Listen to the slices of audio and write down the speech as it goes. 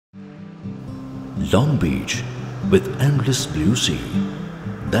Long beach with endless blue sea,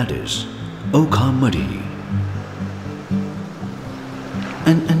 that is Okha Madhi.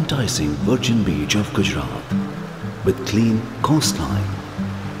 An enticing virgin beach of Gujarat with clean coastline,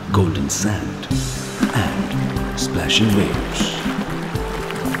 golden sand and splashing waves.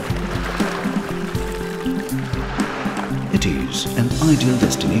 It is an ideal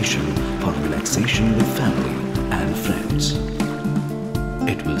destination for relaxation with family and friends.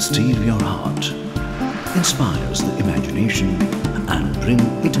 It will steal your heart, inspires the imagination and bring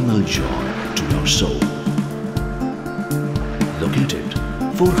eternal joy to your soul. Located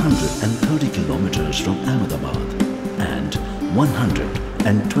 430 kilometers from Ahmedabad and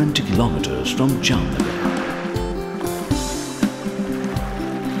 120 kilometers from Jamnagar.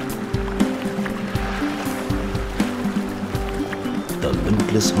 The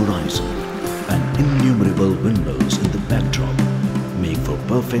limitless horizon and innumerable windows in the backdrop make for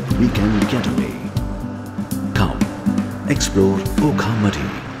perfect weekend getaway. Come, explore Okha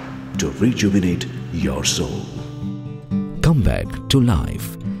Madhi to rejuvenate your soul. Come back to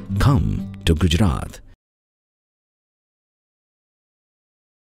life. Come to Gujarat.